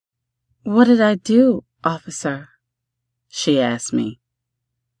What did I do, officer? She asked me.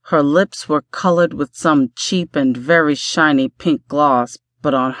 Her lips were colored with some cheap and very shiny pink gloss,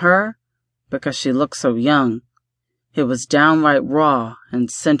 but on her, because she looked so young, it was downright raw and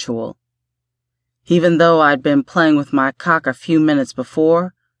sensual. Even though I'd been playing with my cock a few minutes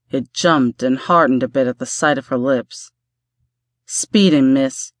before, it jumped and hardened a bit at the sight of her lips. Speeding,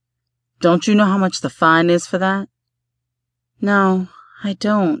 miss. Don't you know how much the fine is for that? No, I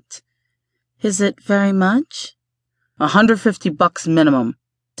don't. Is it very much? $150 minimum.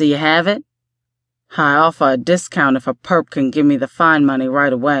 Do you have it? I offer a discount if a perp can give me the fine money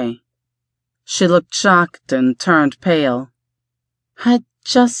right away. She looked shocked and turned pale. I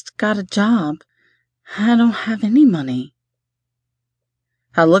just got a job. I don't have any money.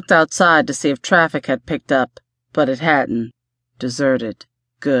 I looked outside to see if traffic had picked up, but it hadn't. Deserted.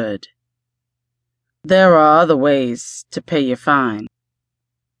 Good. There are other ways to pay your fine.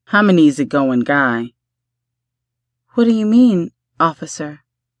 I'm an easygoing guy. What do you mean, officer?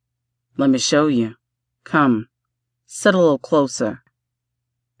 Let me show you. Come, sit a little closer.